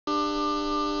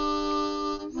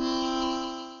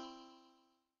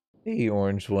Hey,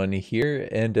 Orange One here,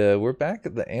 and we're back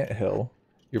at the anthill.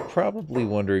 You're probably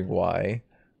wondering why,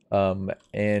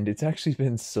 and it's actually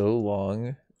been so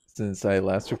long since I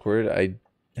last recorded.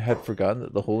 I had forgotten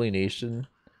that the Holy Nation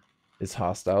is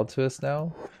hostile to us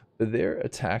now, but they're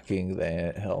attacking the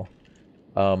anthill.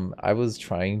 I was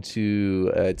trying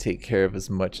to take care of as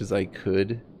much as I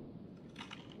could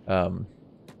um,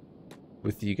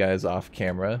 with you guys off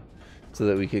camera, so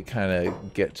that we could kind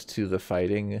of get to the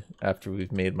fighting after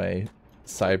we've made my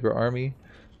cyber army.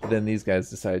 But then these guys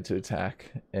decided to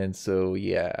attack, and so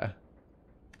yeah.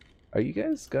 Are you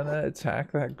guys gonna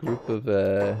attack that group of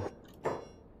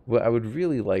what I would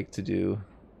really like to do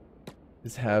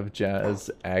is have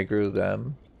Jazz aggro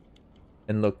them.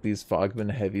 And look, these Fogman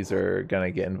heavies are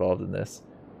gonna get involved in this.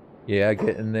 Yeah,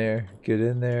 get in there. Get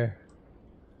in there.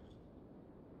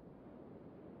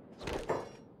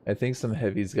 I think some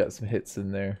heavies got some hits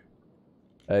in there.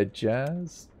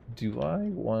 Jazz, do I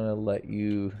want to let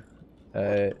you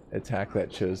attack that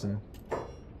chosen?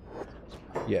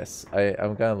 Yes,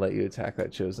 I'm gonna let you attack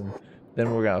that chosen.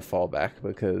 Then we're gonna fall back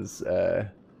because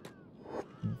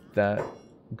that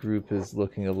group is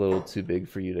looking a little too big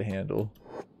for you to handle.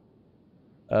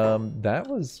 That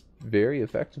was very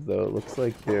effective though. It looks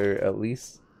like they're at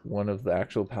least one of the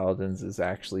actual paladins is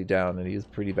actually down and he's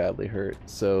pretty badly hurt.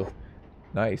 So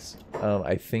nice.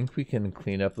 I think we can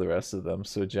clean up the rest of them.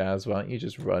 So Jazz, why don't you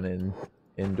just run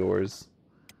indoors?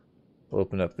 We'll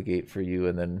open up the gate for you,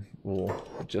 and then we'll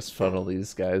just funnel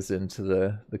these guys into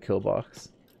the kill box.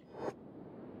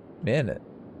 Man,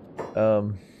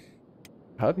 how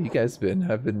have you guys been?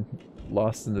 I've been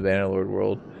lost in the Bannerlord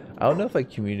world. I don't know if I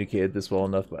communicated this well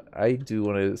enough, but I do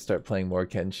want to start playing more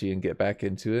Kenshi and get back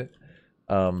into it.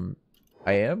 I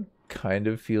am kind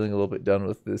of feeling a little bit done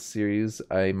with this series.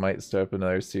 I might start up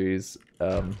another series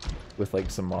with like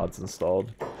some mods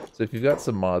installed. So if you've got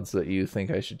some mods that you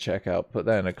think I should check out, put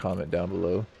that in a comment down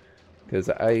below. Because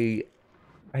I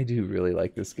do really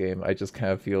like this game. I just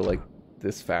kind of feel like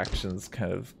this faction's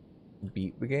kind of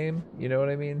beat the game. You know what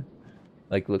I mean?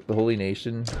 Like, look, the Holy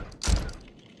Nation,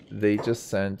 they just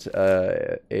sent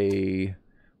a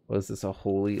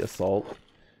holy assault,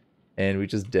 and we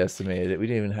just decimated it. We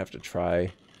didn't even have to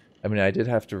try. I mean, I did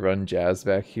have to run Jazz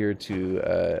back here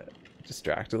to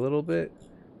distract a little bit,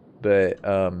 but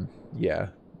yeah,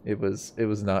 it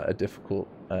was not a difficult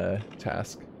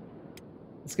task.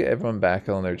 Let's get everyone back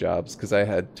on their jobs, because I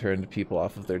had turned people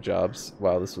off of their jobs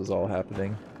while this was all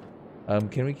happening.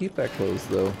 Can we keep that closed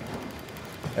though?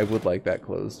 I would like that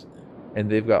closed. And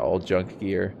they've got all junk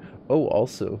gear. Oh,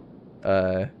 also,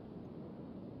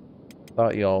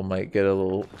 thought y'all might get a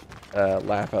little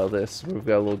laugh out of this. We've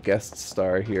got a little guest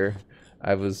star here.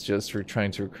 I was just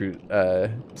trying to recruit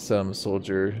some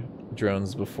soldier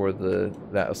drones before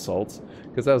that assault,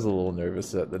 because I was a little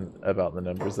nervous about the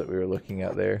numbers that we were looking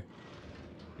at there.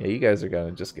 Yeah, you guys are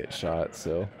gonna just get shot,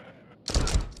 so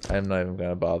I'm not even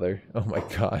gonna bother. Oh my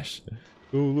gosh.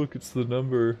 Oh look, it's the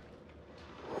number.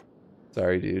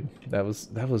 Sorry, dude. That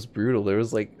was brutal. There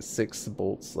was like 6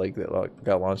 bolts like that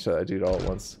got launched at that dude all at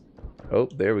once. Oh,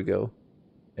 there we go.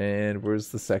 And where's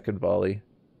the second volley?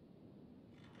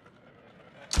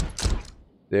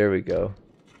 There we go.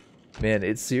 Man,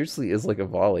 it seriously is like a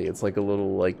volley. It's like a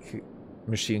little like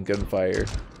machine gun fire.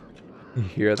 You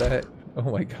hear that? Oh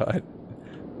my god.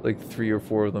 Like 3 or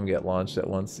 4 of them get launched at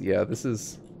once. Yeah, this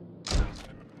is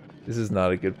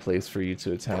not a good place for you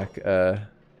to attack.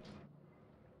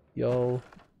 Y'all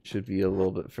should be a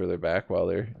little bit further back while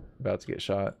they're about to get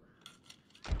shot.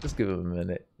 Just give them a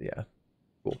minute. Yeah,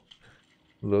 cool.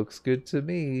 Looks good to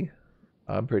me.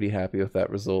 I'm pretty happy with that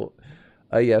result.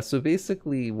 Yeah, so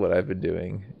basically what I've been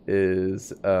doing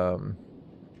is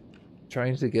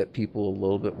trying to get people a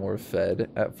little bit more fed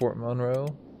at Fort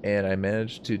Monroe, and I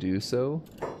managed to do so.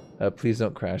 Please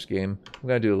don't crash game. I'm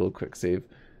gonna do a little quick save.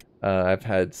 I've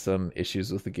had some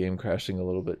issues with the game crashing a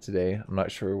little bit today. I'm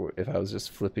not sure if I was just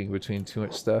flipping between too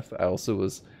much stuff. I also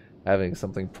was having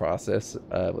something process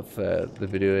with the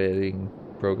video editing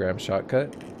program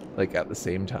Shotcut, like at the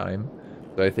same time.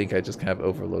 So I think I just kind of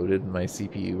overloaded my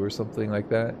CPU or something like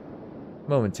that.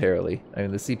 Momentarily. I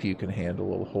mean, the CPU can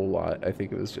handle a whole lot. I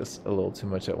think it was just a little too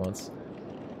much at once.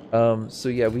 So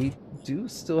yeah, we do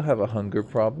still have a hunger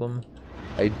problem.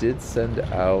 I did send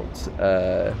out,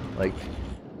 like,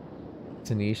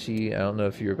 Tanishi, I don't know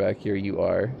if you're back here, you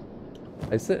are.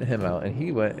 I sent him out and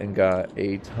he went and got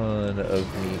a ton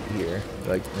of meat here,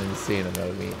 like an insane amount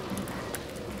of meat.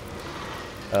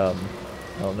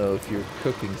 I don't know if you're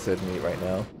cooking said meat right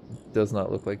now. Does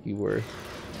not look like you were.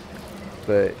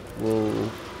 But we'll...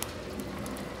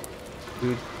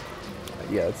 Dude,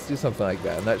 Yeah, let's do something like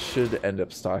that. And that should end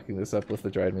up stocking this up with the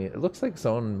dried meat. It looks like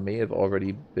someone may have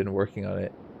already been working on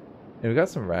it. And we got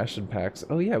some ration packs.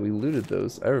 Oh yeah, we looted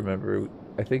those. I remember.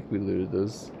 I think we looted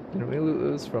those. Didn't we loot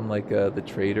those from like the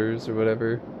traders or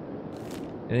whatever?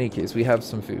 In any case, we have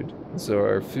some food. So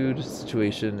our food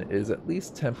situation is at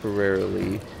least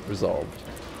temporarily resolved.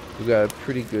 We've got a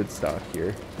pretty good stock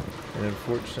here. And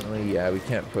unfortunately, yeah, we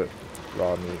can't put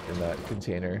raw meat in that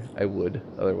container. I would,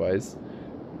 otherwise.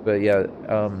 But yeah,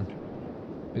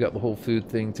 we got the whole food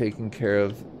thing taken care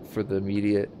of for the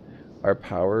immediate. Our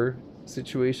power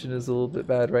situation is a little bit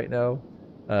bad right now.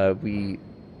 We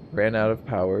ran out of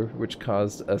power, which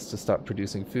caused us to stop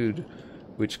producing food,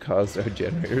 which caused our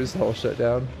generators all shut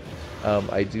down.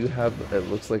 I do have, it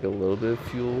looks like a little bit of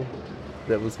fuel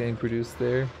that was getting produced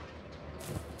there.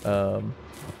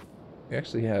 We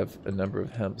actually have a number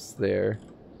of hemps there.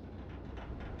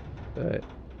 But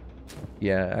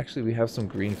yeah, actually we have some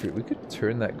green fruit. We could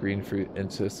turn that green fruit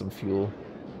into some fuel.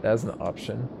 That's an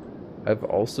option. I've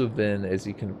also been, as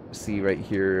you can see right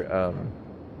here,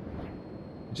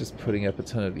 just putting up a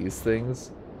ton of these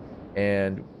things.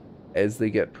 And as they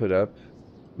get put up,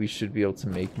 we should be able to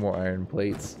make more iron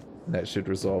plates. And that should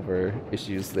resolve our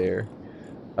issues there.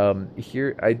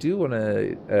 Here, I do want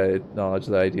to acknowledge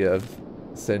the idea of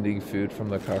sending food from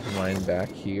the copper mine back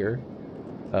here.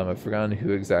 I've forgotten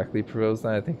who exactly proposed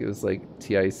that. I think it was like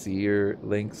TIC or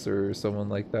Lynx or someone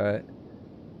like that.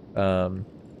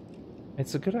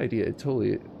 It's a good idea. It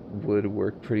totally would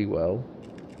work pretty well.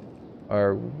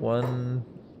 Our one...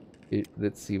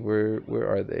 let's see, where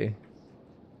are they?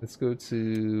 Let's go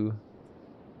to...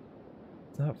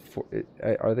 It's not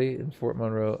are they in Fort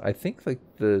Monroe? I think like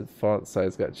the font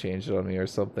size got changed on me or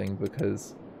something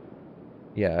because...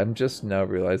 Yeah, I'm just now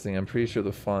realizing I'm pretty sure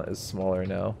the font is smaller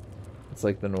now. It's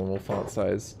like the normal font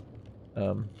size.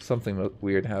 Something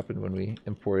weird happened when we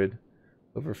imported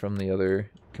over from the other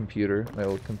computer, my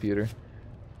old computer.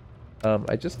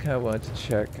 I just kind of wanted to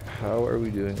check how are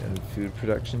we doing in food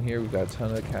production here. We've got a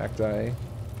ton of cacti.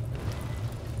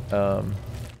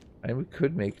 And we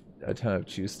could make a ton of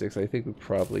chew sticks. I think we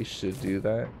probably should do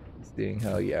that, seeing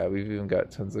how, yeah, we've even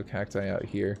got tons of cacti out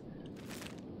here.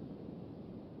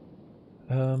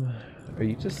 Are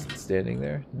you just standing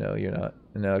there? No, you're not.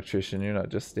 An electrician, you're not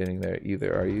just standing there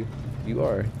either, are you? You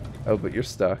are. Oh, but you're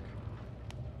stuck.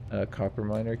 Copper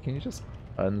miner, can you just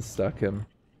unstuck him?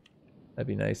 That'd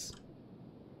be nice.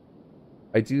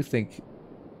 I do think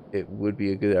it would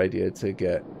be a good idea to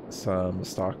get some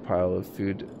stockpile of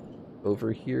food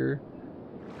over here.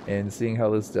 And seeing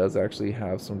how this does actually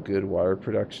have some good water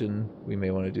production, we may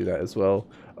want to do that as well.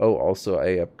 Oh, also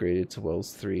I upgraded to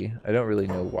wells 3. I don't really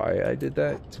know why I did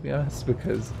that, to be honest,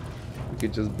 because we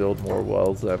could just build more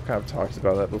wells. I've kind of talked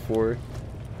about that before,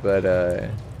 but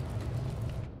I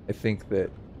think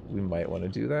that we might want to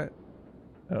do that.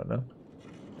 I don't know.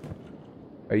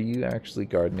 Are you actually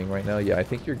gardening right now? Yeah, I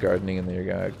think you're gardening and then you're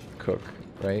gonna cook,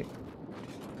 right?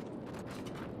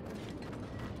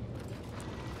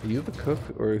 Are you the cook?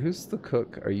 Or who's the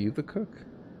cook? Are you the cook?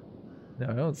 No,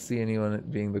 I don't see anyone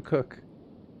being the cook.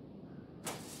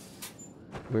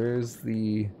 Where's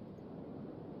the...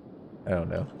 I don't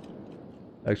know.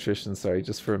 Electrician, sorry,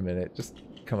 just for a minute. Just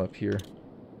come up here.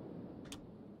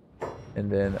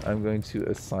 And then I'm going to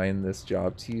assign this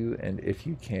job to you, and if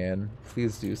you can,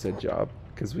 please do said job,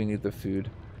 because we need the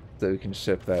food so we can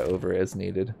ship that over as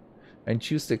needed. And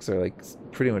chew sticks are like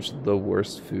pretty much the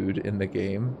worst food in the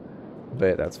game,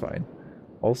 but that's fine.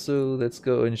 Also, let's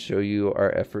go and show you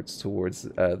our efforts towards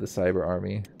the cyber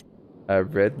army.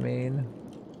 Redmayne,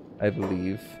 I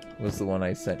believe, was the one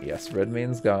I sent. Yes,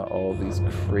 Redmayne's got all these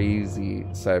crazy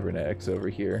cybernetics over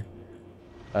here.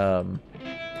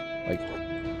 Like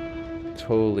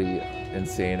totally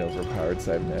insane overpowered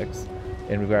cybernetics.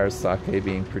 And we've got our sake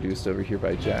being produced over here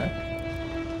by Jack.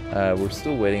 We're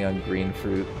still waiting on green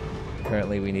fruit.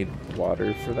 Apparently we need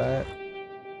water for that.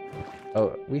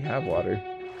 Oh, we have water.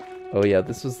 Oh yeah,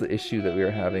 this was the issue that we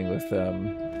were having with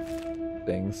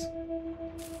things.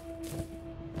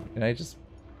 Can I just...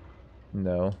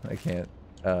 No, I can't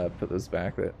put those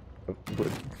back. That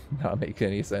would not make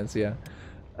any sense, yeah.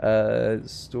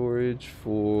 Storage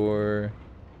for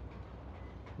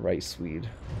rice weed.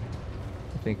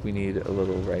 I think we need a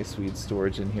little rice weed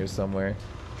storage in here somewhere.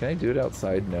 Can I do it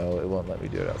outside? No, it won't let me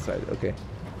do it outside. Okay.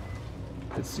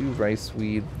 Let's do rice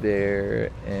weed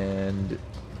there and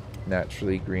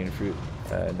naturally green fruit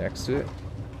next to it.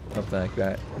 Something like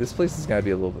that. This place is gotta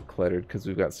be a little bit cluttered because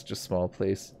we've got such a small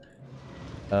place.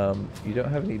 You don't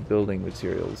have any building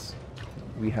materials.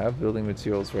 We have building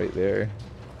materials right there.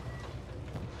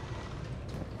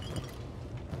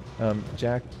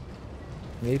 Jack,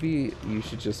 Maybe you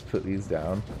should just put these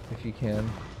down if you can.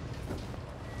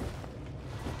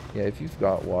 Yeah, if you've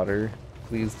got water,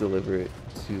 please deliver it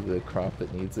to the crop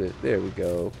that needs it. There we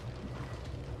go.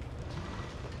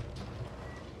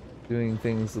 Doing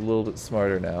things a little bit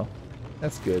smarter now.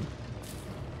 That's good.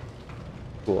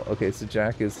 Cool. Okay, so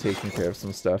Jack is taking care of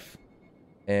some stuff.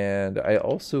 And I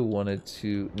also wanted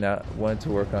to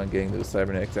work on getting those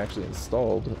cybernetics actually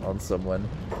installed on someone.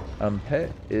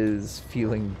 Pet is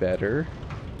feeling better.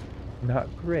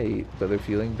 Not great, but they're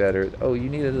feeling better. Oh, you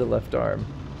needed a left arm.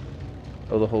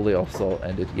 Oh, the holy assault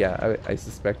ended. Yeah, I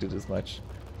suspected as much.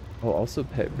 Oh, also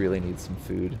Pet really needs some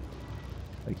food.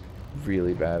 Like,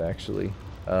 really bad, actually.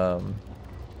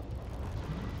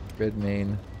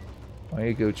 Redmayne, why don't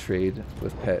you go trade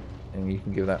with Pet, and you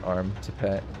can give that arm to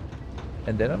Pet.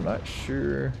 And then I'm not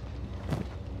sure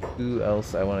who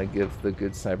else I want to give the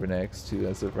good cybernetics to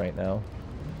as of right now.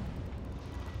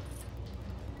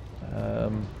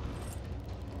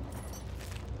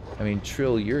 I mean,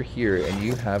 Trill, you're here, and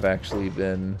you have actually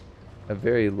been a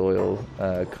very loyal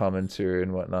commenter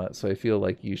and whatnot, so I feel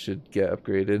like you should get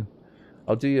upgraded.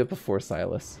 I'll do you before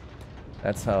Silas.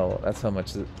 That's how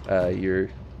much your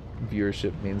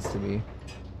viewership means to me.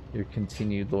 Your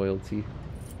continued loyalty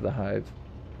to the Hive.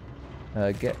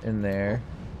 Get in there,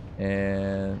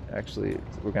 and actually,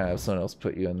 we're gonna have someone else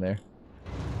put you in there.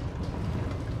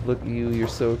 Look at you, you're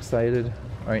so excited,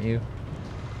 aren't you?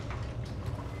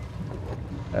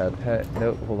 Pet,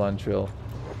 nope, hold on, Trill.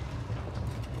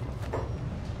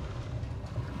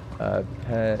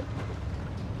 Pet.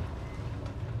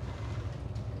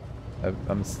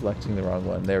 I'm selecting the wrong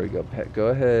one. There we go. Pet, go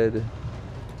ahead,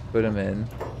 put him in,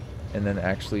 and then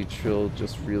actually Trill,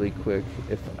 just really quick,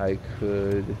 if I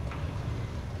could.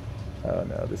 Oh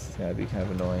no, this is gonna be kind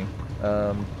of annoying.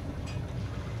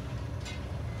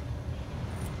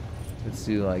 Let's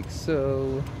do like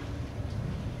so.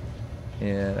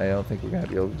 And I don't think we're gonna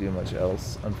be able to do much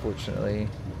else, unfortunately.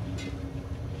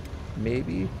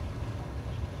 Maybe?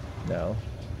 No.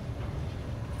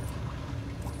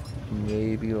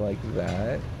 Maybe like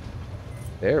that.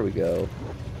 There we go.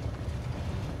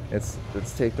 Let's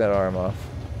take that arm off.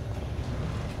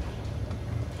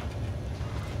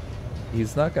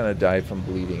 He's not gonna die from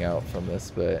bleeding out from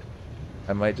this, but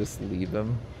I might just leave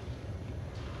him.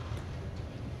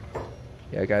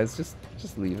 Yeah, guys,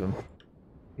 just leave him.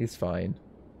 He's fine.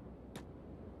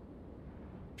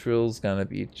 Trill's gonna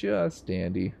be just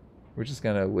dandy. We're just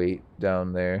gonna wait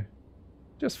down there,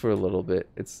 just for a little bit.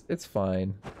 It's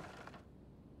fine.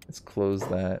 Let's close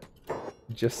that,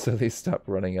 just so they stop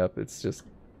running up. It's just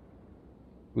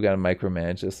we gotta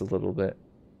micromanage this a little bit.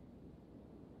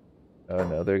 Oh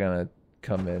no, they're gonna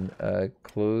come in.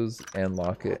 Close and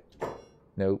lock it.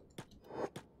 Nope.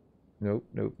 Nope.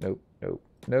 Nope. Nope. Nope.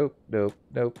 Nope. Nope.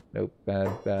 Nope. Nope.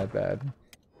 Bad. Bad. Bad.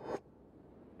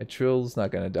 A Trill's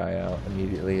not gonna die out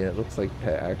immediately. It looks like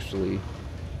Pet actually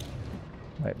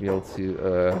might be able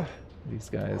to,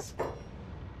 these guys.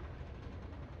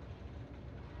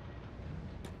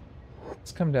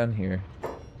 Let's come down here.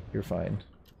 You're fine.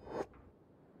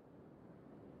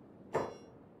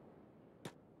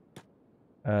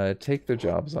 Take their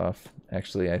jobs off.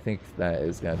 Actually, I think that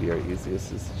is gonna be our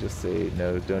easiest, is to just say,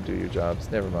 no, don't do your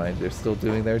jobs. Never mind, they're still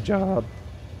doing their job.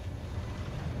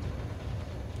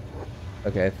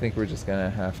 Okay, I think we're just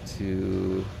gonna have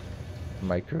to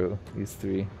micro these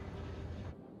three.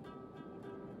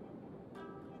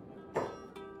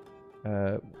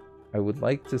 I would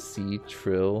like to see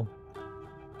Trill.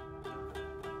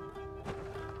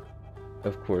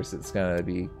 Of course, it's gonna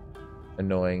be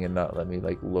annoying and not let me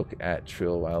like look at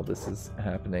Trill while this is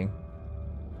happening.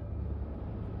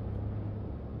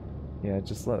 Yeah,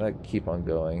 just let that keep on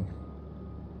going.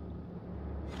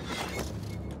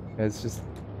 Guys, just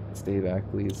stay back,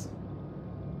 please.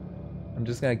 I'm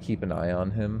just gonna keep an eye on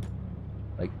him,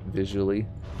 like visually.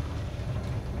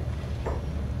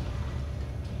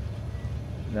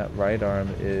 And that right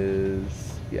arm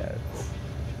is, yeah,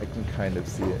 I can kind of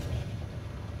see it.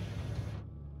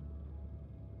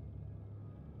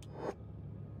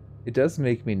 It does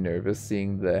make me nervous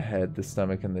seeing the head, the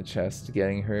stomach, and the chest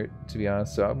getting hurt, to be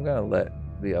honest, so I'm gonna let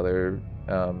the other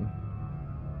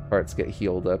parts get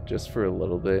healed up just for a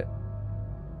little bit.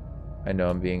 I know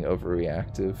I'm being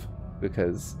overreactive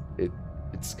because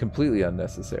it's completely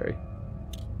unnecessary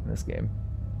in this game.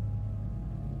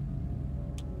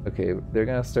 Okay, they're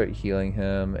gonna start healing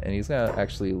him, and he's gonna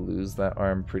actually lose that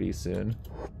arm pretty soon.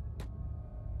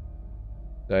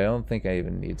 So I don't think I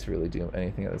even need to really do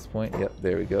anything at this point. Yep,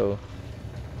 there we go.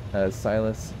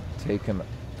 Silas, take him,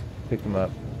 pick him up.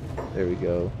 There we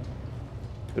go.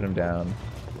 Put him down.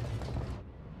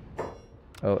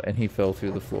 Oh, and he fell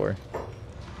through the floor.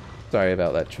 Sorry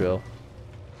about that, Trill.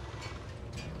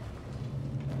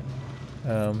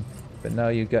 But now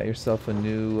you've got yourself a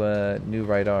new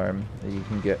right arm that you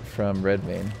can get from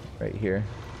Redmane right here.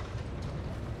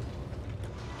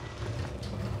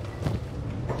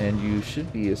 And you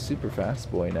should be a super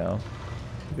fast boy now.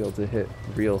 You'll be able to hit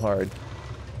real hard.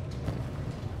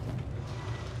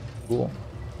 Cool.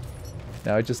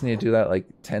 Now I just need to do that like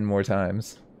 10 more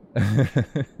times.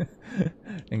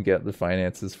 And get the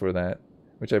finances for that.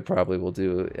 Which I probably will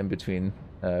do in between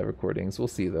recordings. We'll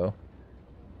see though.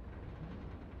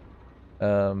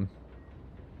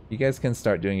 You guys can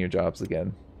start doing your jobs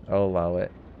again. I'll allow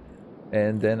it.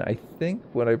 And then I think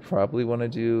what I probably want to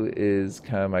do is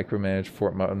kind of micromanage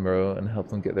Fort Monroe and help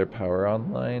them get their power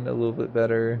online a little bit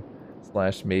better.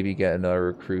 Slash maybe get another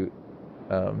recruit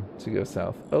to go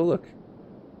south. Oh look.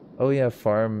 Oh yeah,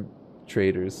 farm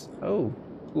traders. Oh,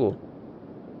 cool.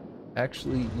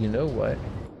 Actually, you know what?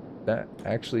 That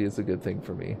actually is a good thing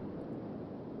for me.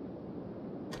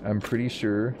 I'm pretty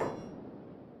sure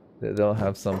that they'll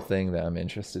have something that I'm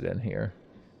interested in here.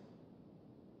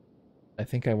 I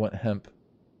think I want hemp.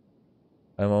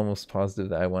 I'm almost positive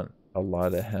that I want a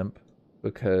lot of hemp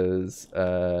because we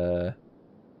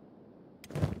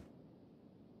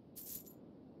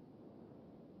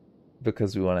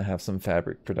want to have some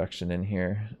fabric production in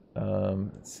here.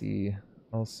 Let's see.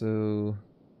 Also,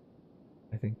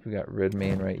 I think we got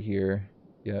Redmane right here.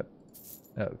 Yep,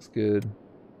 that looks good.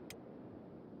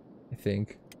 I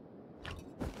think.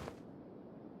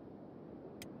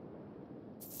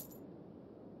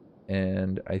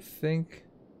 And I think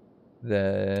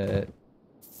that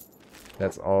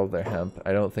that's all of their hemp.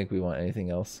 I don't think we want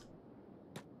anything else.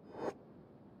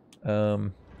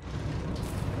 And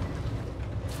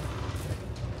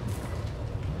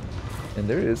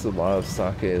there is a lot of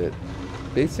sake that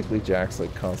basically Jack's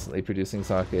like constantly producing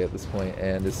sake at this point,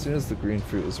 and as soon as the green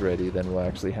fruit is ready, then we'll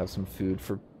actually have some food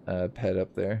for Pet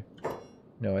up there.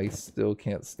 No, I still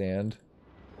can't stand.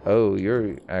 Oh,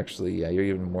 you're actually, yeah, you're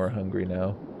even more hungry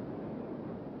now.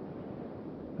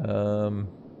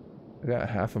 I got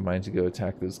half of mine to go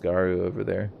attack those Garu over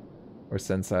there. Or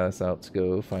send Silas out to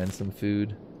go find some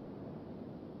food.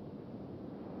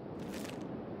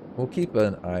 We'll keep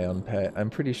an eye on Pet. I'm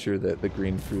pretty sure that the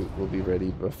green fruit will be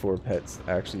ready before Pet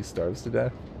actually starves to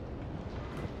death.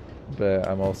 But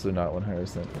I'm also not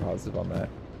 100% positive on that.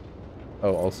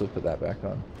 Oh, also put that back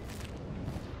on.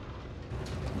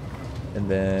 And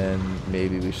then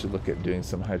maybe we should look at doing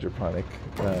some hydroponic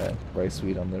rice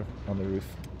weed on the roof.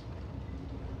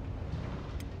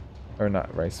 Or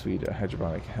not rice weed,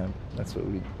 hydroponic hemp. That's what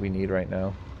we need right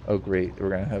now. Oh great,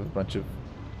 we're gonna have a bunch of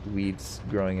weeds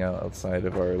growing out outside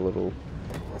of our little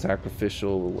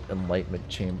sacrificial enlightenment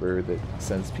chamber that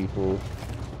sends people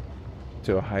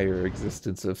to a higher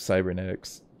existence of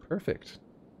cybernetics. Perfect.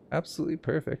 Absolutely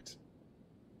perfect.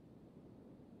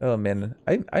 Oh man,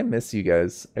 I miss you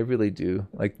guys. I really do.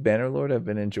 Like Bannerlord, I've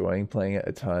been enjoying playing it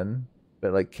a ton.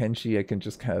 But like Kenshi, I can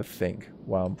just kind of think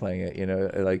while I'm playing it, you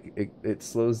know, like it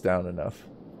slows down enough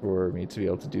for me to be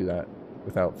able to do that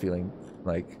without feeling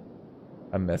like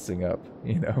I'm messing up,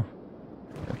 you know.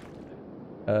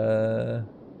 Do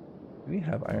we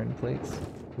have iron plates?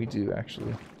 We do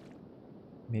actually.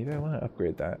 Maybe I want to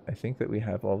upgrade that. I think that we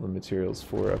have all the materials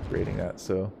for upgrading that,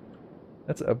 so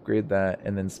let's upgrade that.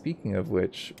 And then speaking of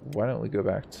which, why don't we go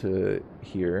back to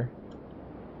here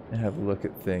and have a look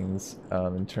at things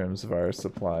in terms of our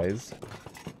supplies.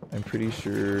 I'm pretty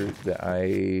sure that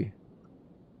I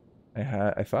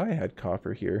thought I had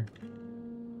copper here,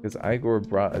 because Igor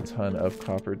brought a ton of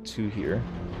copper to here.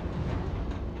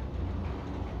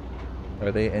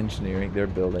 Are they engineering? They're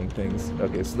building things.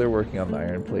 Okay, so they're working on the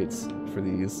iron plates for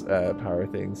these power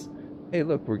things. Hey,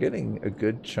 look, we're getting a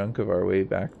good chunk of our way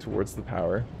back towards the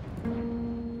power.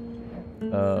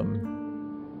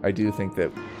 I do think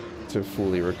that to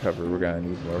fully recover, we're gonna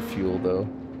need more fuel though,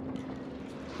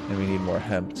 and we need more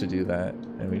hemp to do that,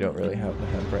 and we don't really have the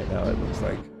hemp right now, it looks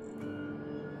like.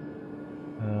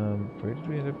 Where did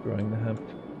we end up growing the hemp?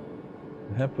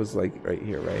 The hemp was like right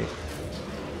here, right?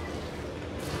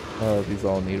 Oh, these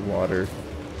all need water.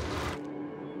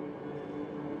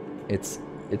 It's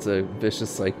a vicious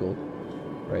cycle,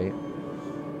 right?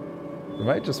 We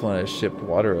might just want to ship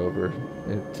water over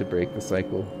to break the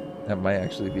cycle. That might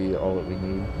actually be all that we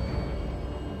need.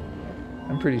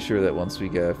 I'm pretty sure that once we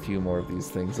get a few more of these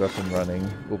things up and running,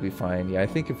 we'll be fine. Yeah, I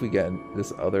think if we get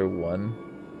this other one,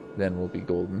 then we'll be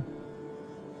golden.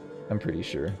 I'm pretty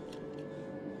sure.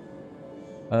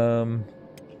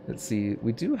 Let's see.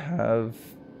 We do have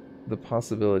the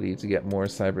possibility to get more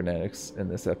cybernetics in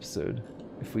this episode.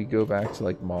 If we go back to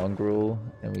like Mongrel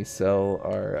and we sell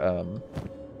our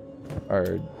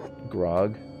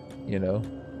grog, you know?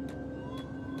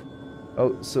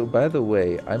 Oh, so by the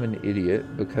way, I'm an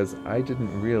idiot because I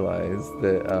didn't realize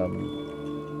that,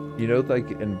 you know, like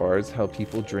in bars, how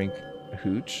people drink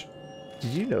hooch?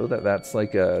 Did you know that that's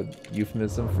like a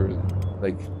euphemism for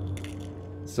like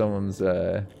someone's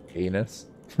anus?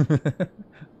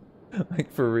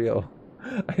 Like for real.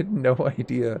 I had no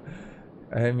idea.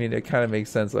 I mean, it kind of makes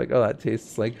sense. Like, oh, that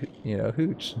tastes like, you know,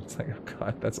 hooch. It's like, oh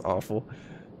god, that's awful.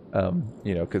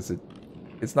 You know, because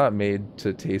it's not made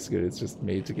to taste good. It's just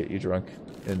made to get you drunk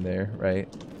in there, right?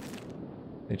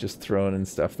 They just thrown in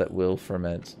stuff that will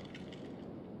ferment.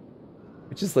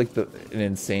 Which is like an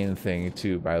insane thing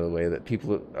too, by the way, that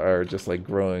people are just like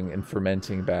growing and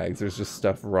fermenting bags. There's just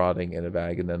stuff rotting in a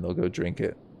bag and then they'll go drink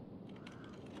it.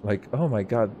 Like, oh my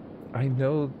god, I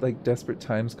know like desperate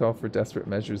times call for desperate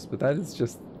measures, but that is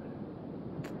just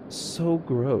so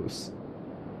gross.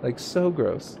 Like, so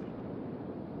gross.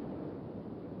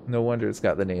 No wonder it's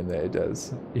got the name that it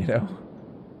does, you know?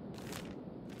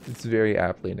 It's very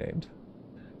aptly named.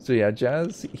 So yeah,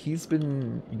 Jazz, he's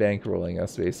been bankrolling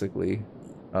us basically,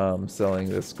 selling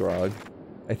this grog.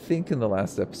 I think in the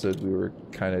last episode we were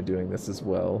kind of doing this as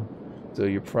well. So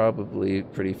you're probably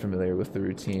pretty familiar with the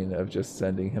routine of just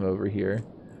sending him over here.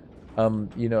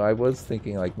 You know, I was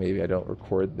thinking like maybe I don't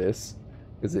record this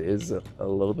because it is a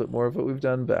little bit more of what we've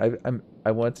done, but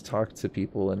I want to talk to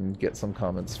people and get some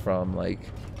comments from like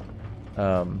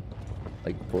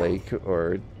Blake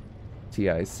or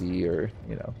TIC or,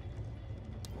 you know,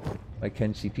 my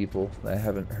Kenshi people that I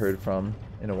haven't heard from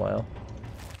in a while.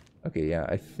 Okay, yeah,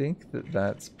 I think that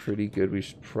that's pretty good. We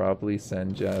should probably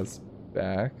send Jazz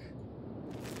back.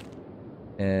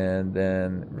 And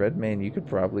then Redmayne, you could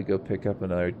probably go pick up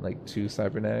another, like, 2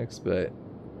 cybernetics, but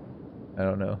I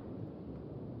don't know.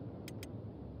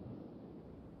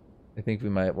 I think we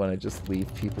might want to just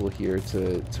leave people here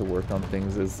to work on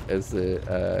things as it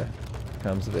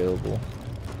becomes available.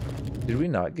 Did we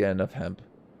not get enough hemp?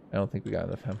 I don't think we got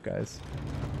enough hemp, guys.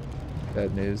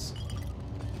 Bad news.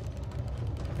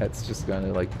 Pet's just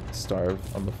gonna, like, starve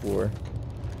on the floor.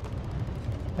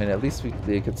 And at least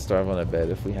they could starve on a bed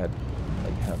if we had,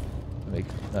 like, hemp to make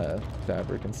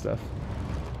fabric and stuff.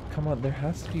 Come on, there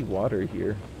has to be water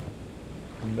here.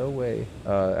 No way.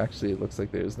 Actually, it looks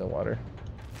like there is no water.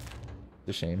 It's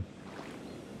a shame.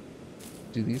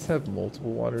 Do these have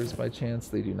multiple waters by chance?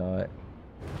 They do not.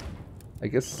 I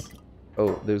guess...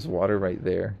 Oh, there's water right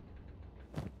there.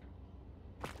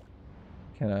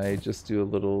 Can I just do a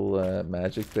little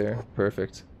magic there?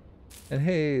 Perfect. And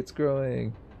hey, it's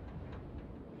growing!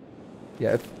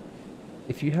 Yeah,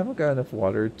 if you haven't got enough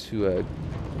water to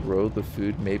grow the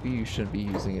food, maybe you shouldn't be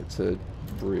using it to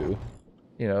brew.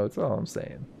 You know, it's all I'm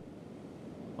saying.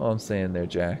 All I'm saying there,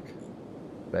 Jack.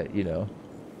 But, you know,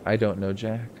 I don't know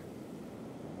Jack.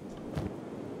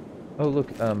 Oh, look,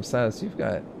 Silas, you've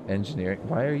got engineering.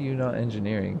 Why are you not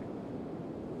engineering?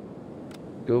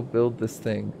 Go build this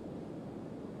thing.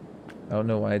 I don't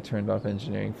know why I turned off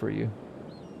engineering for you.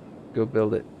 Go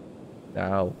build it.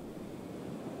 Now.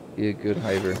 Be a good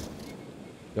hiver.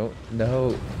 Don't,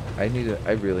 no. I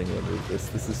really need to move this.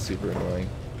 This is super annoying.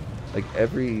 Like,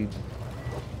 every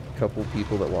couple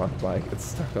people that walk by get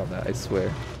stuck on that, I swear.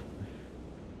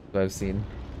 What I've seen.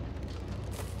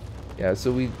 Yeah,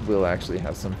 so we will actually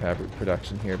have some fabric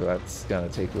production here, but that's gonna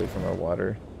take away from our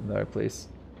water in our place.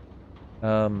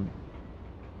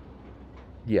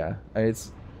 Yeah,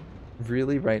 it's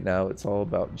really right now it's all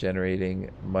about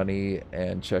generating money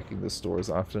and checking the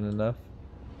stores often enough.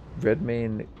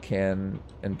 Redmayne can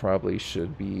and probably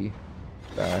should be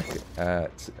back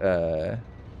at the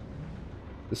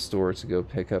store to go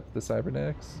pick up the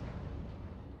cybernetics.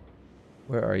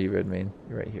 Where are you, Redmayne?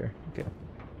 You're right here. Okay.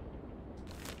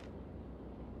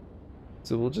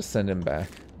 So we'll just send him back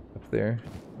up there.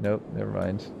 Nope, never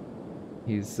mind.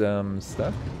 He's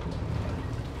stuck.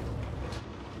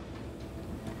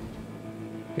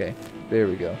 Okay, there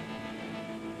we go.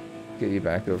 Get you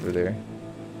back over there.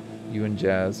 You and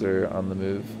Jazz are on the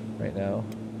move right now.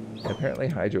 And apparently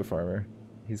Hydro Farmer,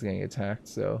 he's getting attacked,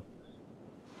 so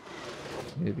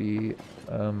maybe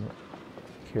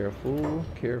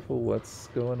careful what's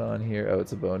going on here. Oh,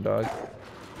 it's a bone dog.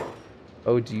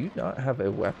 Oh, do you not have a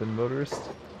weapon motorist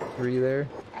 3 there?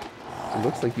 It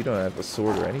looks like you don't have a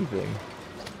sword or anything.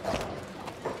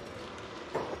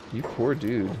 You poor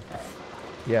dude.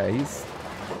 Yeah, he's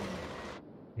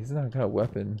not got a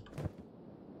weapon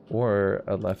or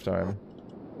a left arm.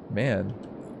 Man,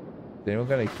 is anyone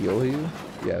gonna heal you?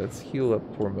 Yeah, let's heal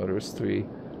up poor motorist 3.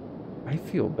 I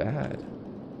feel bad.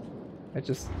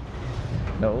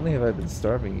 Not only have I been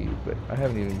starving you, but I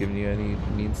haven't even given you any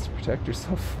means to protect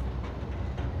yourself.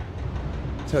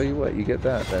 tell you what, you get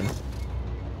that then.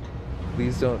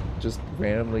 Please don't just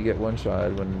randomly get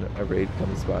one-shotted when a raid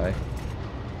comes by.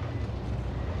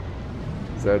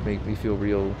 Because that would make me feel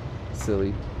real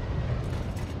silly.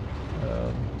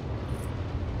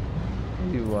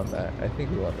 Maybe we want that. I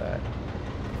think we want that.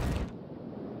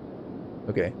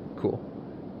 Okay, cool.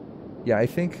 Yeah, I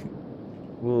think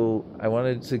I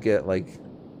wanted to get, like,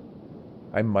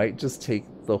 I might just take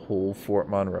the whole Fort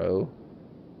Monroe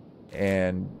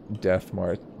and death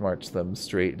march them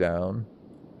straight down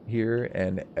here,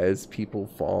 and as people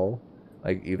fall,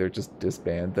 like, either just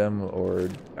disband them or,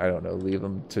 I don't know, leave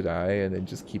them to die and then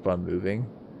just keep on moving.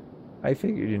 I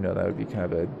figured, you know, that would be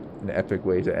kind of an epic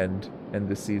way to end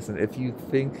this season. If you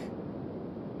think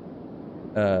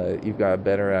you've got a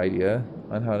better idea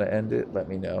on how to end it, let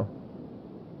me know.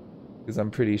 Because I'm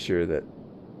pretty sure that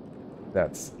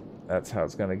that's how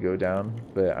it's gonna go down.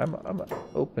 But I'm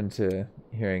open to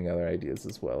hearing other ideas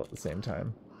as well at the same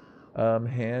time.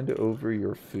 Hand over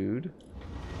your food.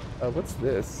 What's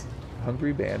this?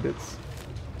 Hungry bandits?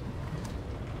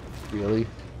 Really?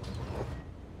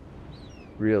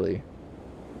 Really?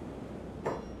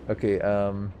 Okay,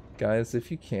 guys,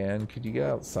 if you can, could you get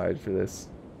outside for this?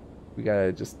 We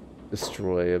gotta just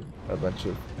destroy a bunch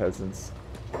of peasants.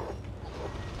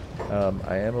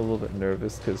 I am a little bit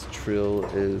nervous because Trill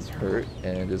is hurt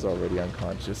and is already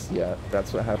unconscious. Yeah,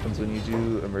 that's what happens when you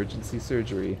do emergency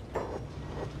surgery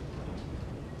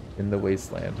in the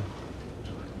wasteland.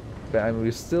 But I mean,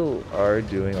 we still are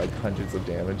doing like hundreds of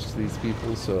damage to these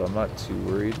people, so I'm not too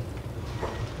worried.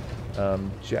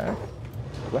 Jack,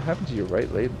 what happened to your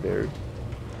right leg there?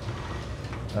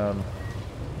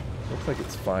 Looks like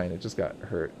it's fine. It just got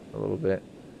hurt a little bit.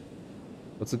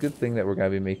 It's a good thing that we're gonna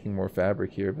be making more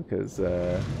fabric here because,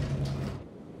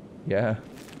 yeah,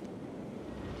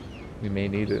 we may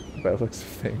need it by the looks of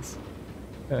things.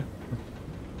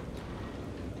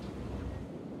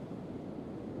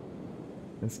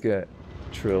 Let's get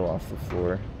Trill off the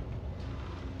floor.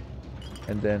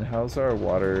 And then how's our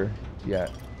water? Yeah,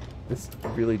 this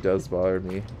really does bother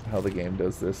me how the game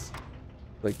does this.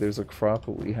 Like, there's a crop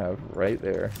that we have right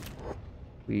there.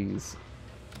 Please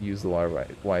use the water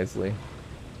wisely.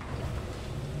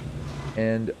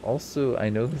 And also, I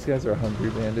know these guys are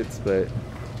hungry bandits, but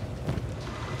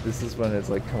this is when it's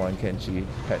like, come on, Kenshi,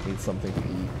 pet needs something to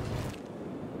eat.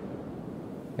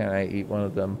 Can I eat one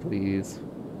of them, please?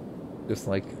 Just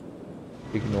like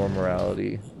ignore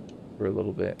morality for a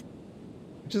little bit.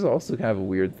 Which is also kind of a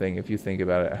weird thing if you think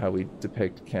about it, how we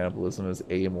depict cannibalism as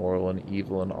amoral and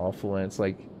evil and awful, and it's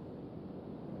like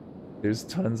there's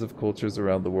tons of cultures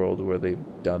around the world where they've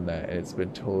done that and it's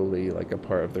been totally like a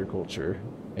part of their culture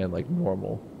and like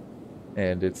normal.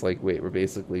 And it's like, wait, we're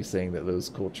basically saying that those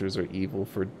cultures are evil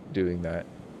for doing that.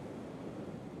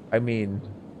 I mean,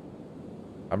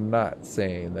 I'm not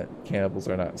saying that cannibals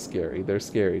are not scary. They're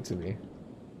scary to me.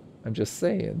 I'm just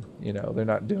saying, you know, they're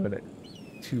not doing it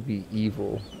to be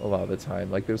evil a lot of the time.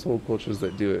 Like, there's whole cultures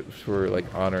that do it for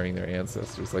like honoring their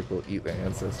ancestors. Like, they'll eat their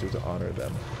ancestors to honor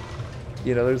them.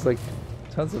 You know, there's like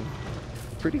tons of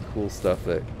pretty cool stuff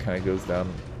that kind of goes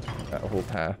down that whole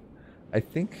path. I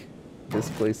think this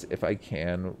place, if I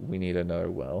can, we need another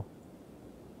well.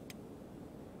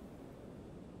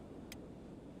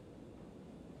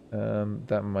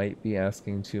 That might be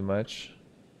asking too much.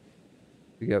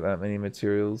 We got that many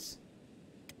materials.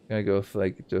 Gonna go with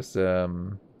like just a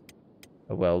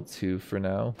well 2 for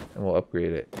now, and we'll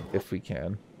upgrade it if we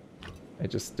can. I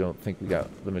just don't think we got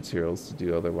the materials to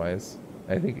do otherwise.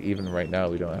 I think even right now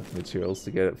we don't have the materials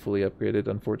to get it fully upgraded,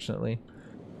 unfortunately.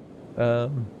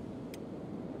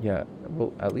 Yeah,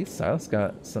 well, at least Silas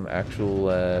got some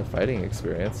actual fighting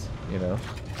experience, you know.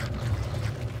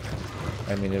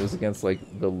 I mean, it was against like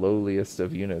the lowliest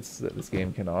of units that this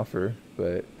game can offer,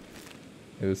 but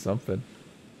it was something.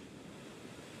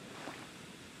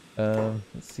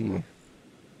 Let's see.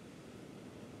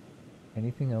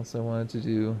 Anything else I wanted to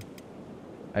do?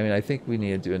 I mean, I think we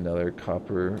need to do another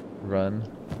copper run.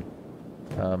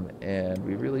 And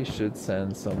we really should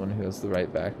send someone who has the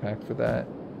right backpack for that,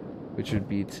 which would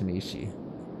be Tanishi.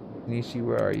 Tanishi,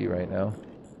 where are you right now?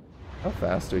 How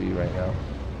fast are you right now?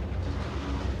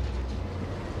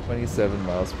 27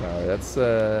 miles per hour. That's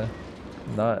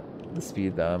not the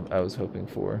speed that I was hoping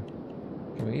for.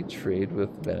 Can we trade with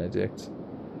Benedict?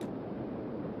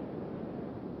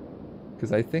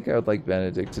 Because I think I would like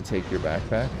Benedict to take your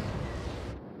backpack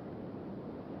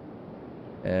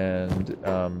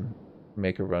and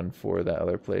make a run for that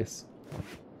other place.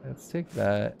 Let's take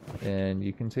that, and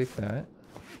you can take that.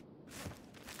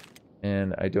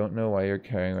 And I don't know why you're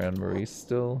carrying around Maurice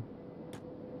still.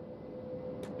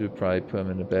 Should probably put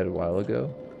him in a bed a while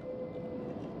ago.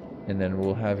 and then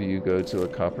we'll have you go to a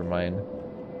copper mine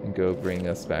and go bring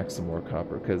us back some more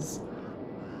copper, because...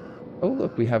 Oh,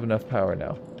 look, we have enough power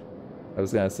now. I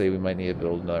was going to say we might need to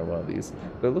build another one of these,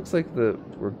 but it looks like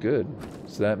we're good.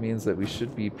 So that means that we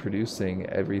should be producing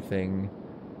everything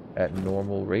at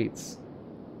normal rates.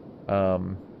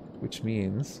 Which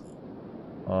means,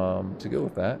 to go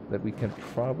with that we can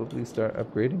probably start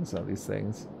upgrading some of these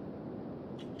things.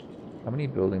 How many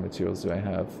building materials do I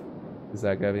have? Is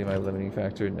that going to be my limiting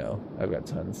factor? No, I've got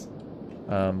tons.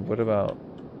 What about...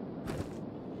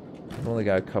 I've only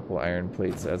got a couple iron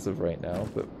plates as of right now,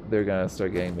 but they're gonna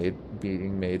start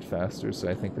being made faster, so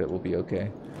I think that will be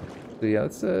okay. So yeah,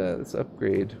 let's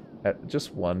upgrade at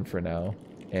just one for now,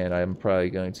 and I'm probably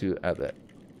going to,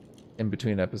 in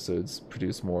between episodes,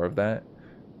 produce more of that,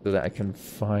 so that I can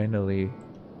finally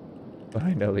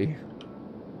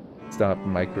stop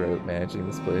micromanaging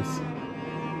this place.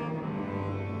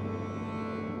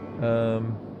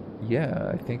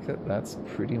 Yeah, I think that's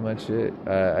pretty much it.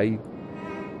 I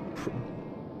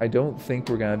don't think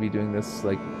we're gonna be doing this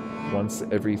like once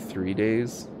every 3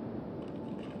 days.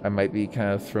 I might be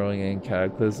kind of throwing in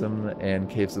Cataclysm and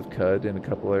Caves of Cud and a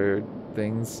couple other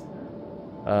things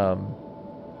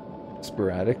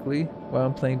sporadically while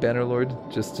I'm playing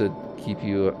Bannerlord, just to keep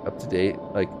you up to date.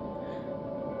 Like,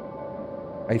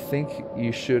 I think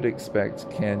you should expect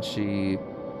Kenshi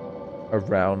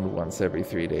around once every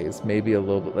 3 days, maybe a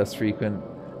little bit less frequent.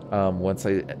 Once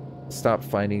I stop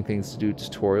finding things to do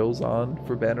tutorials on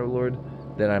for Bannerlord,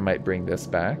 then I might bring this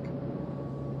back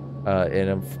in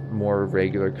a more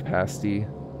regular capacity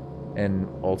and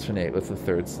alternate with the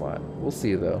third slot. We'll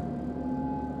see though.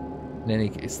 In any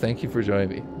case, thank you for joining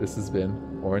me. This has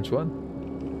been Orange One.